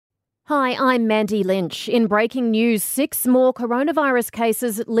Hi, I'm Mandy Lynch. In breaking news, 6 more coronavirus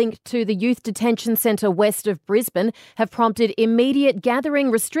cases linked to the Youth Detention Centre west of Brisbane have prompted immediate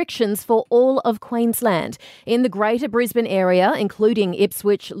gathering restrictions for all of Queensland. In the Greater Brisbane area, including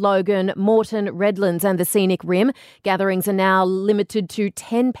Ipswich, Logan, Moreton, Redlands and the Scenic Rim, gatherings are now limited to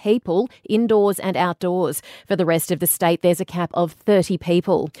 10 people, indoors and outdoors. For the rest of the state, there's a cap of 30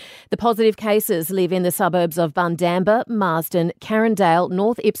 people. The positive cases live in the suburbs of Bundamba, Marsden, Carindale,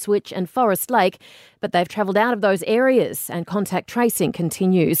 North Ipswich and Forest Lake, but they've travelled out of those areas and contact tracing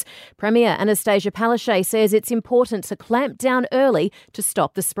continues. Premier Anastasia Palaszczuk says it's important to clamp down early to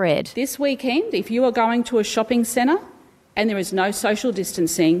stop the spread. This weekend, if you are going to a shopping centre and there is no social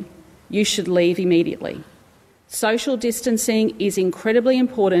distancing, you should leave immediately. Social distancing is incredibly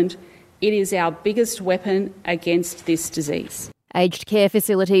important. It is our biggest weapon against this disease. Aged care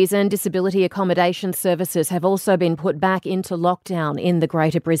facilities and disability accommodation services have also been put back into lockdown in the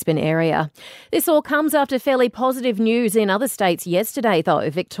Greater Brisbane area. This all comes after fairly positive news in other states yesterday, though.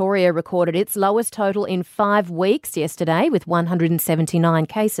 Victoria recorded its lowest total in 5 weeks yesterday with 179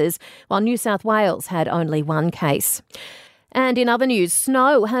 cases, while New South Wales had only 1 case. And in other news,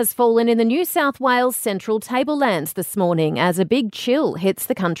 snow has fallen in the New South Wales central tablelands this morning as a big chill hits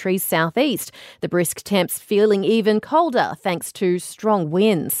the country's southeast. The brisk temps feeling even colder thanks to strong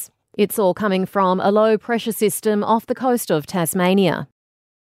winds. It's all coming from a low pressure system off the coast of Tasmania.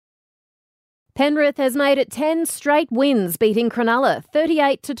 Penrith has made it 10 straight wins, beating Cronulla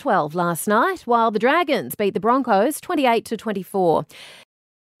 38-12 last night, while the Dragons beat the Broncos 28-24.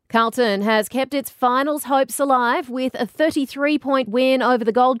 Carlton has kept its finals hopes alive with a 33-point win over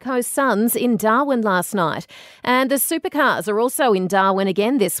the Gold Coast Suns in Darwin last night. And the Supercars are also in Darwin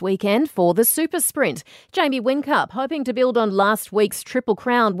again this weekend for the Super Sprint. Jamie Whincup hoping to build on last week's Triple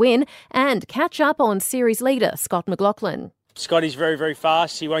Crown win and catch up on series leader Scott McLaughlin. Scotty's very, very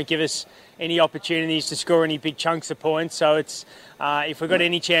fast. He won't give us any opportunities to score any big chunks of points. So it's if we've got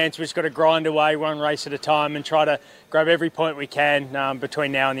any chance, we've just got to grind away one race at a time and try to grab every point we can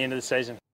between now and the end of the season.